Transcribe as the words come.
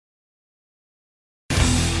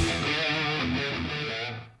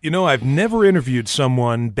You know, I've never interviewed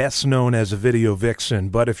someone best known as a video vixen,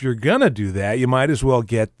 but if you're going to do that, you might as well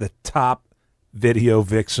get the top video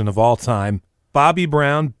vixen of all time. Bobbie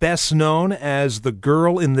Brown, best known as the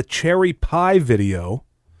girl in the Cherry Pie video.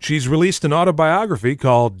 She's released an autobiography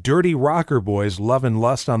called Dirty Rocker Boys, Love and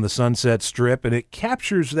Lust on the Sunset Strip, and it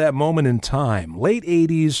captures that moment in time, late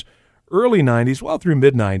 80s, early 90s, well through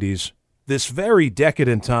mid-90s, this very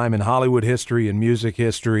decadent time in Hollywood history and music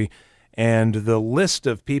history. And the list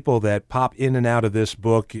of people that pop in and out of this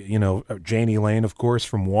book, you know, Janie Lane, of course,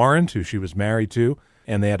 from Warrant, who she was married to,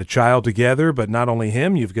 and they had a child together. But not only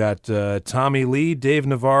him, you've got Tommy Lee, Dave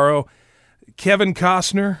Navarro, Kevin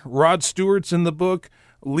Costner, Rod Stewart's in the book,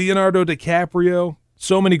 Leonardo DiCaprio.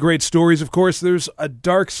 So many great stories. Of course, there's a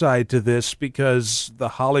dark side to this because the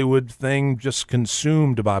Hollywood thing just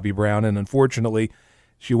consumed Bobbie Brown, and unfortunately,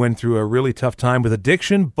 she went through a really tough time with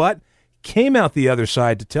addiction, but came out the other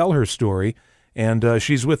side to tell her story, and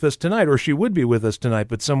she's with us tonight, or she would be with us tonight,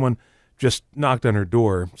 but someone just knocked on her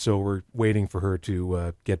door, so we're waiting for her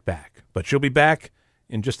to get back. But she'll be back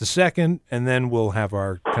in just a second, and then we'll have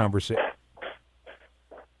our conversation.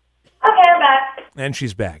 Okay, I'm back. And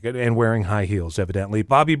she's back, and wearing high heels, evidently.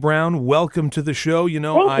 Bobbie Brown, welcome to the show. You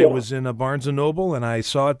know, I was in a Barnes & Noble, and I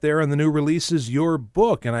saw it there on the new releases, your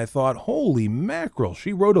book, and I thought, holy mackerel,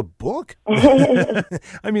 she wrote a book?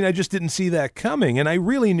 I mean, I just didn't see that coming, and I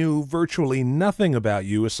really knew virtually nothing about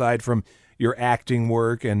you aside from your acting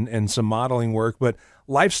work and some modeling work, but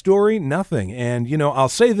life story, nothing. And, you know, I'll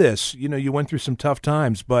say this, you know, you went through some tough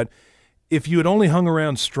times, but if you had only hung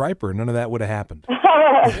around Stryper, none of that would have happened.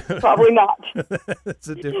 Probably not. That's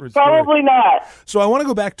a different story. Probably not. So I want to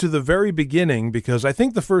go back to the very beginning because I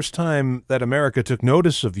think the first time that America took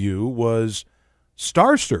notice of you was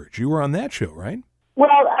Star Search. You were on that show, right? Well,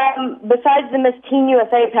 besides the Miss Teen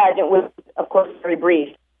USA pageant, was, of course, very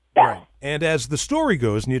brief. Yeah. Right. And as the story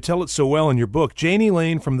goes, and you tell it so well in your book, Janie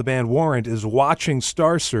Lane from the band Warrant is watching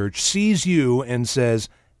Star Search, sees you, and says,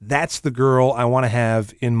 that's the girl I want to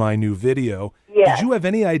have in my new video. Yeah. Did you have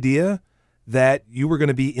any idea that you were going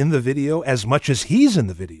to be in the video as much as he's in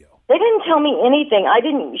the video? They didn't tell me anything. I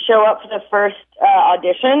didn't show up for the first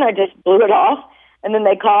audition. I just blew it off. And then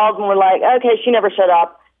they called and were like, okay, she never showed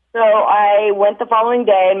up. So I went the following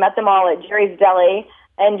day and met them all at Jerry's Deli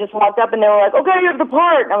and just walked up and they were like, okay, you have the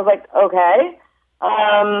part. And I was like, okay.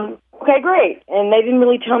 Okay, great. And they didn't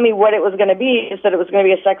really tell me what it was going to be. They said it was going to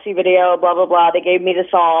be a sexy video, blah, blah, blah. They gave me the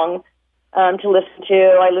song to listen to.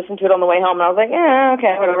 I listened to it on the way home, and I was like,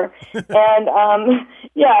 okay, whatever. And,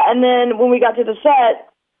 yeah, and then when we got to the set,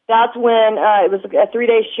 that's when it was a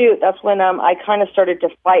 3-day shoot. That's when I kind of started to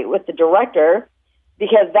fight with the director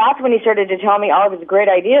because that's when he started to tell me all of his great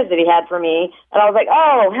ideas that he had for me. And I was like,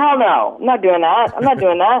 oh, hell no, I'm not doing that. I'm not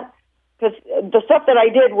doing that. Because the stuff that I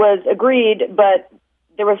did was agreed, but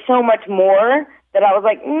there was so much more that I was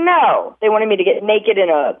like, no. They wanted me to get naked in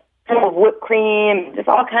a kind of whipped cream, just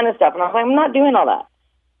all kind of stuff. And I was like, I'm not doing all that.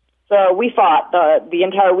 So we fought the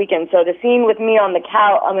entire weekend. So the scene with me on the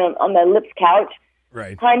couch, on the Lips couch,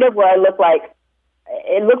 right, kind of where I looked like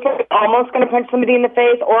I'm almost going to punch somebody in the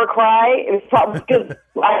face or cry. It was probably because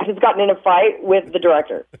I had just gotten in a fight with the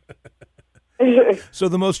director. So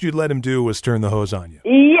the most you'd let him do was turn the hose on you.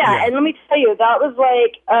 Yeah, and let me tell you, that was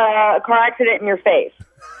like a car accident in your face.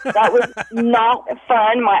 That was not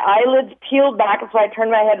fun. My eyelids peeled back, so I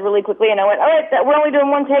turned my head really quickly, and I went, all right, we're only doing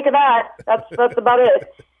one take of that. That's about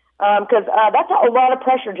it. Because that's a lot of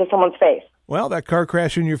pressure to someone's face. Well, that car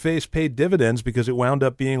crash in your face paid dividends because it wound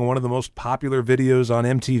up being one of the most popular videos on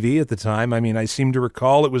MTV at the time. I mean, I seem to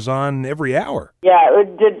recall it was on every hour. Yeah,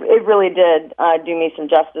 it did. It really did do me some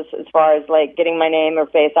justice as far as like getting my name or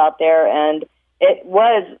face out there, and it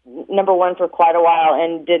was number one for quite a while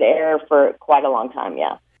and did air for quite a long time.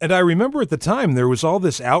 Yeah. And I remember at the time there was all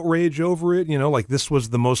this outrage over it, you know, like this was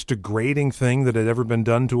the most degrading thing that had ever been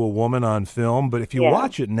done to a woman on film. But if you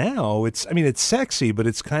watch it now, it's sexy, but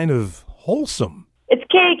it's kind of wholesome. It's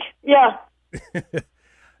cake. Yeah.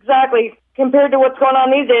 Exactly. Compared to what's going on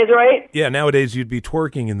these days, right? Yeah, nowadays you'd be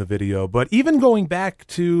twerking in the video. But even going back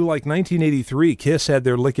to like 1983, Kiss had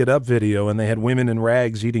their Lick It Up video, and they had women in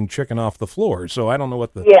rags eating chicken off the floor. So I don't know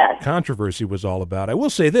what the controversy was all about. I will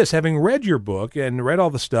say this, having read your book and read all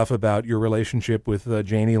the stuff about your relationship with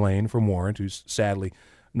Janie Lane from Warrant, who's sadly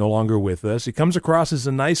no longer with us. He comes across as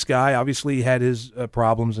a nice guy. Obviously, he had his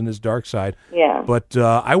problems and his dark side. Yeah. But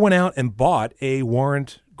I went out and bought a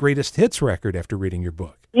Warrant Greatest Hits record after reading your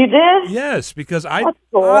book. You did? Yes, because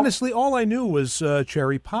cool. Honestly, all I knew was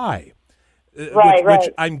Cherry Pie, which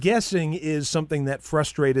I'm guessing is something that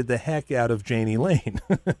frustrated the heck out of Janie Lane,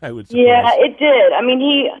 I would suppose. Yeah, it did. I mean,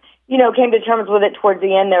 came to terms with it towards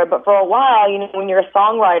the end there. But for a while, when you're a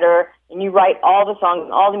songwriter and you write all the songs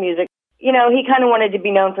and all the music, he kind of wanted to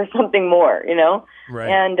be known for something more, Right.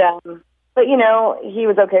 And, but, he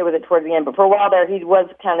was okay with it towards the end. But for a while there, he was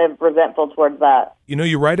kind of resentful towards that.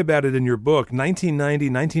 You write about it in your book, 1990,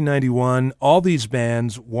 1991, all these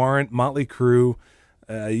bands, Warrant, Motley Crue,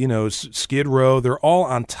 Skid Row, they're all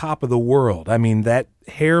on top of the world. I mean, that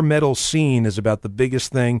hair metal scene is about the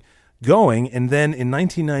biggest thing going. And then in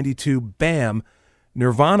 1992, bam,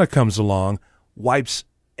 Nirvana comes along, wipes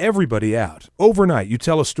everybody out. Overnight, you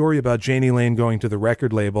tell a story about Jani Lane going to the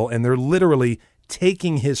record label, and they're literally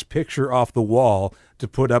taking his picture off the wall to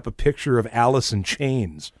put up a picture of Alice in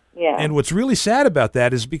Chains. Yeah. And what's really sad about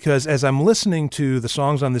that is because as I'm listening to the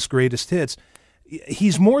songs on this Greatest Hits,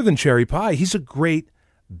 he's more than Cherry Pie. He's a great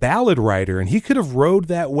ballad writer, and he could have rode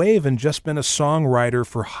that wave and just been a songwriter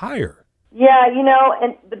for hire. Yeah,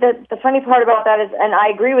 and the funny part about that is, and I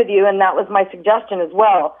agree with you, and that was my suggestion as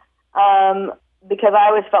well, because I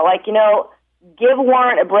always felt like, give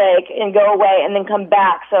Warrant a break and go away and then come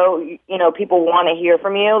back so, people want to hear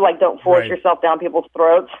from you. Like, don't force yourself down people's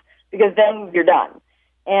throats, because then you're done.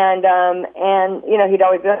 And he'd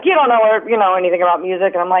always be like, you don't know anything about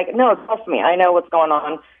music. And I'm like, no, trust me, I know what's going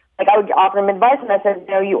on. Like, I would offer him advice, and I said,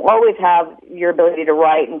 you always have your ability to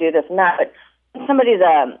write and do this and that, but when somebody's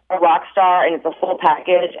a rock star and it's a full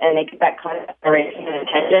package and they get that kind of admiration and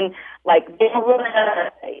attention, like, they don't really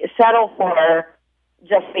settle for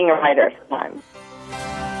just being a writer sometimes.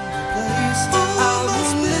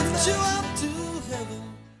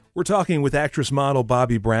 We're talking with actress model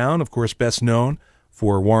Bobbie Brown, of course best known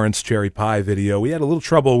for Warrant's Cherry Pie video. We had a little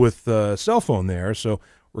trouble with cell phone there, so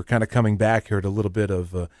we're kind of coming back here to a little bit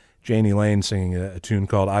of Jani Lane singing a tune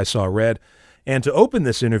called I Saw Red. And to open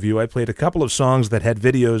this interview, I played a couple of songs that had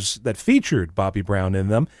videos that featured Bobbie Brown in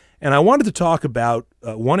them, and I wanted to talk about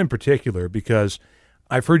one in particular because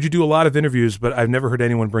I've heard you do a lot of interviews, but I've never heard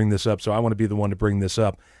anyone bring this up, so I want to be the one to bring this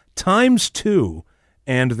up. Times Two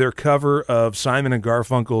and their cover of Simon and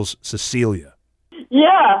Garfunkel's Cecilia.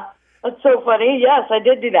 Yeah, that's so funny. Yes, I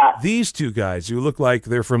did do that. These two guys, who look like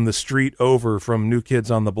they're from the street over from New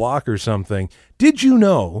Kids on the Block or something, did you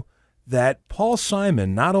know that Paul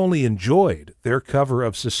Simon not only enjoyed their cover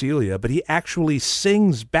of Cecilia, but he actually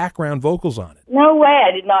sings background vocals on it? No way,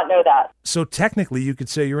 I did not know that. So technically you could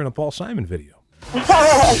say you're in a Paul Simon video.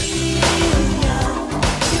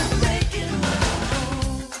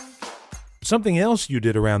 Something else you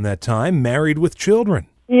did around that time, Married with Children.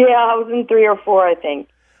 Yeah, I was in 3 or 4, I think.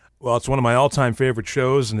 Well, it's one of my all-time favorite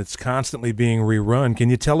shows, and it's constantly being rerun. Can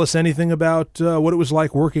you tell us anything about what it was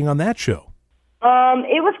like working on that show?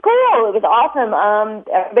 It was cool. It was awesome.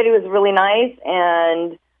 Everybody was really nice,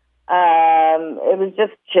 and it was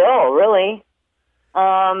just chill, really.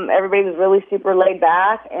 Everybody was really super laid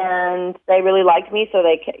back, and they really liked me, so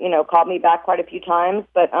they, called me back quite a few times.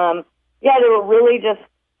 But, yeah, they were really just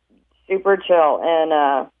super chill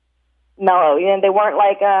and mellow. They weren't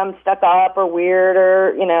like stuck up or weird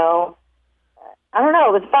or, I don't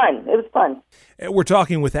know. It was fun. It was fun. We're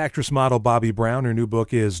talking with actress model Bobbie Brown. Her new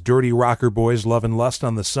book is Dirty Rocker Boys, Love and Lust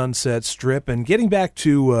on the Sunset Strip. And getting back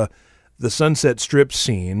to the Sunset Strip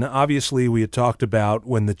scene, obviously we had talked about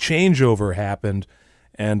when the changeover happened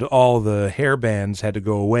and all the hair bands had to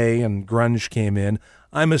go away and grunge came in.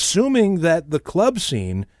 I'm assuming that the club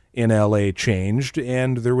scene in L.A. changed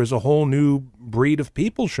and there was a whole new breed of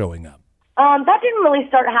people showing up. That didn't really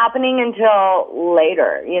start happening until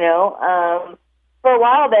later, For a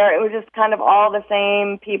while there, it was just kind of all the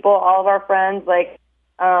same people, all of our friends. Like,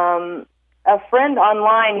 a friend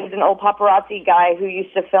online, he's an old paparazzi guy who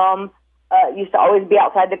used to film, used to always be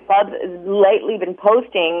outside the clubs, has lately been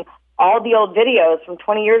posting all the old videos from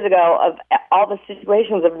 20 years ago of all the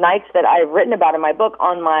situations of nights that I've written about in my book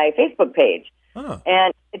on my Facebook page. Huh.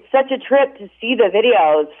 And it's such a trip to see the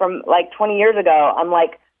videos from, 20 years ago. I'm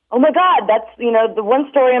like, oh my God, that's, the one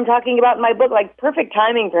story I'm talking about in my book, perfect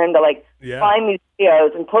timing for him to, find these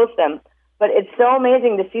videos and post them. But it's so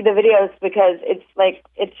amazing to see the videos because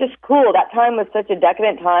it's just cool. That time was such a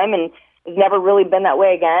decadent time and it's never really been that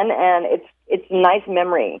way again. And it's a nice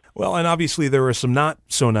memory. Well, and obviously there are some not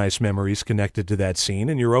so nice memories connected to that scene,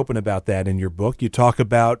 and you're open about that in your book. You talk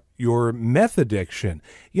about your meth addiction.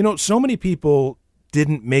 So many people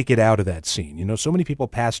didn't make it out of that scene. So many people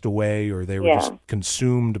passed away or they were just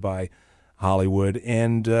consumed by Hollywood,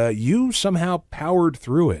 and you somehow powered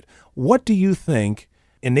through it. What do you think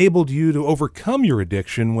enabled you to overcome your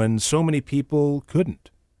addiction when so many people couldn't?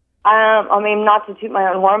 Not to toot my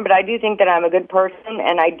own horn, but I do think that I'm a good person,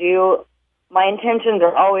 and my intentions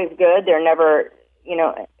are always good. They're never,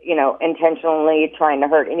 intentionally trying to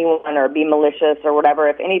hurt anyone or be malicious or whatever.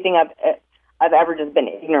 If anything, I've ever just been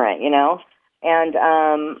ignorant, and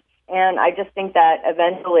I just think that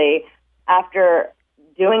eventually, after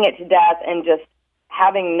doing it to death and just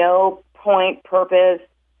having no point, purpose,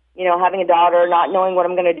 having a daughter, not knowing what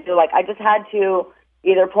I'm going to do, like, I just had to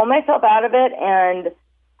either pull myself out of it and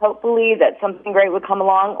hopefully that something great would come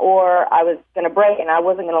along, or I was going to break and I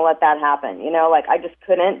wasn't going to let that happen. Like, I just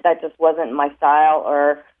couldn't. That just wasn't my style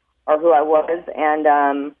or who I was.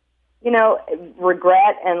 And,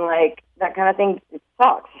 regret and like that kind of thing, it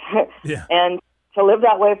sucks. Yeah. And to live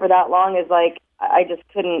that way for that long is like, I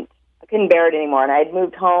couldn't bear it anymore. And I had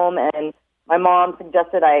moved home and my mom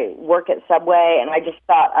suggested I work at Subway, and I just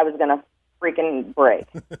thought I was going to freaking break.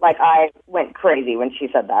 Like, I went crazy when she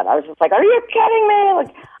said that. I was just like, are you kidding me?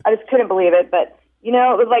 Like, I just couldn't believe it. But, it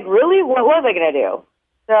was like, really? What was I going to do?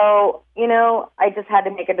 So, I just had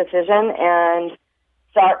to make a decision and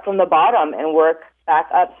start from the bottom and work back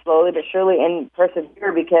up slowly but surely and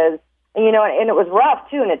persevere because, and it was rough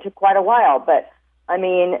too, and it took quite a while. But, I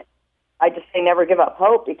mean, I just say never give up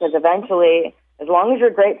hope, because eventually, as long as you're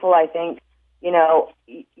grateful, I think,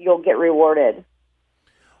 you'll get rewarded.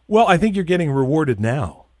 Well, I think you're getting rewarded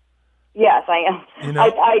now. Yes, I am.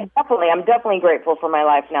 I'm definitely grateful for my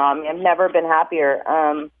life now. I mean, I've never been happier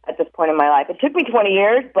at this point in my life. It took me 20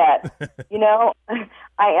 years, but,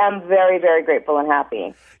 I am very, very grateful and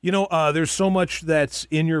happy. There's so much that's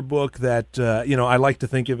in your book that, I like to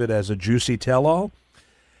think of it as a juicy tell-all.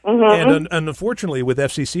 Mm-hmm. And unfortunately, with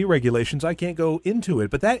FCC regulations, I can't go into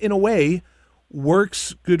it. But that, in a way,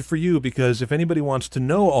 works good for you, because if anybody wants to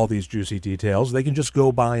know all these juicy details, they can just go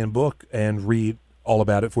buy a book and read all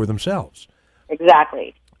about it for themselves.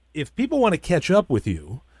 Exactly. If people want to catch up with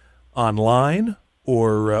you online,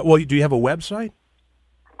 or do you have a website?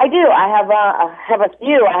 I do. I have a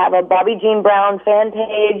few. I have a Bobbie Jean Brown fan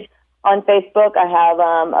page on Facebook. I have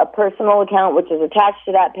a personal account which is attached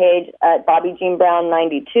to that page at Bobbie Jean Brown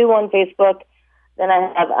 92 on Facebook. Then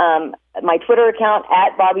I have my Twitter account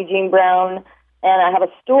at Bobbie Jean Brown. And I have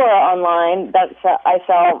a store online that I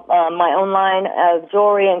sell my own line of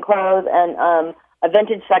jewelry and clothes, and a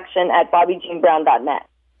vintage section at BobbieJeanBrown.net.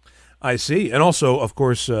 I see. And also, of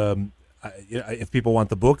course, if people want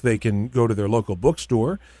the book, they can go to their local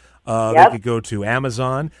bookstore. They could go to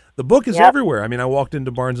Amazon. The book is everywhere. I mean, I walked into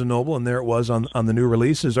Barnes & Noble, and there it was on the new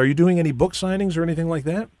releases. Are you doing any book signings or anything like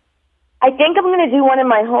that? I think I'm going to do one in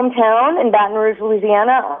my hometown in Baton Rouge,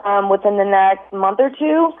 Louisiana, within the next month or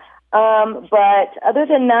two. But other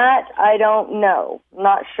than that, I don't know. I'm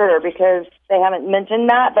not sure, because they haven't mentioned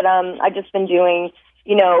that. But I've just been doing,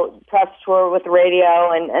 press tour with the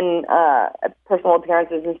radio and personal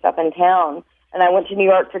appearances and stuff in town. And I went to New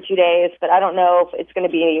York for 2 days, but I don't know if it's going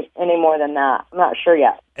to be any more than that. I'm not sure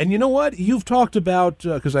yet. And you know what? You've talked about,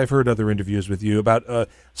 because I've heard other interviews with you, about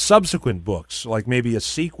subsequent books, like maybe a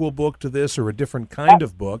sequel book to this or a different kind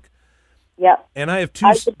of book. Yep. And I would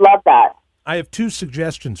love that. I have two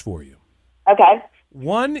suggestions for you. Okay.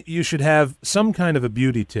 One, you should have some kind of a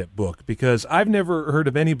beauty tip book, because I've never heard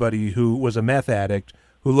of anybody who was a meth addict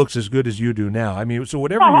who looks as good as you do now. I mean, so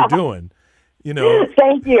whatever you're doing,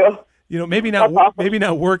 Thank you. Maybe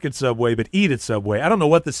not work at Subway, but eat at Subway. I don't know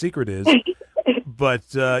what the secret is, but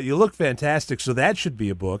you look fantastic, so that should be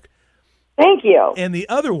a book. Thank you. And the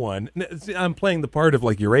other one, I'm playing the part of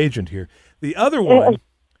like your agent here. The other one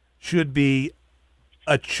should be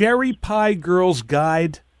A Cherry Pie Girl's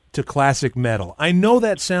Guide to Classic Metal. I know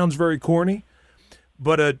that sounds very corny,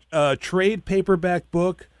 but a trade paperback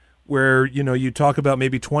book where, you talk about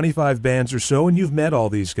maybe 25 bands or so, and you've met all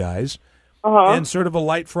these guys, and sort of a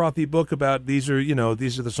light, frothy book about these are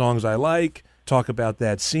the songs I like, talk about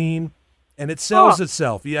that scene, and it sells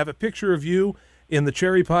itself. You have a picture of you in the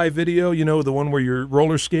Cherry Pie video, the one where you're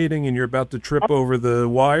roller skating and you're about to trip over the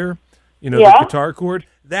wire, the guitar cord.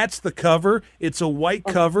 That's the cover. It's a white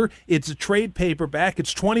cover. It's a trade paperback.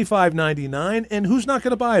 It's $25.99, and who's not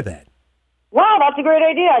going to buy that? Wow, that's a great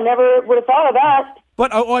idea. I never would have thought of that.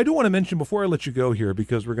 But I do want to mention before I let you go here,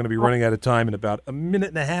 because we're going to be running out of time in about a minute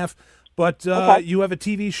and a half, but you have a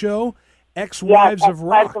TV show, Ex-Wives of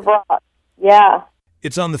Rock. Ex-Wives of Rock. Yeah.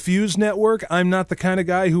 It's on the Fuse Network. I'm not the kind of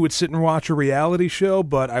guy who would sit and watch a reality show,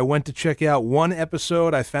 but I went to check out one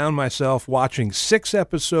episode. I found myself watching 6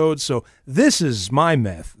 episodes, so this is my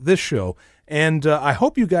meth, this show. And I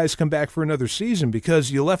hope you guys come back for another season, because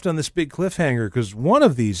you left on this big cliffhanger, because one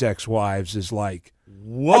of these ex-wives is like,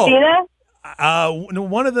 whoa. Athena?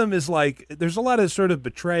 One of them is like, there's a lot of sort of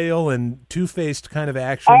betrayal and two-faced kind of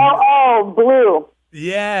action. Oh, Blue.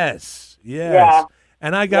 Yes. Yeah.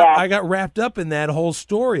 And I got wrapped up in that whole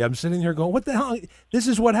story. I'm sitting here going, what the hell? This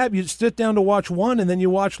is what happened. You sit down to watch one, and then you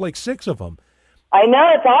watch like 6 of them. I know.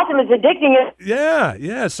 It's awesome. It's addicting.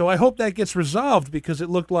 Yeah. So I hope that gets resolved because it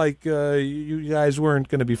looked like you guys weren't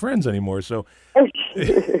going to be friends anymore. So,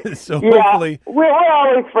 hopefully. We're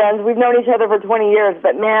always friends. We've known each other for 20 years.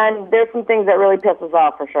 But, man, there's some things that really piss us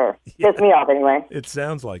off for sure. Piss me off anyway. It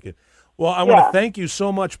sounds like it. Well, I want to thank you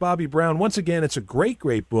so much, Bobbie Brown. Once again, it's a great,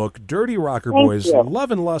 great book, Dirty Rocker Boys,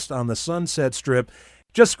 Love and Lust on the Sunset Strip.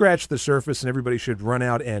 Just scratch the surface, and everybody should run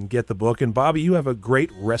out and get the book. And, Bobbie, you have a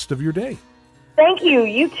great rest of your day. Thank you.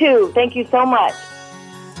 You too. Thank you so much.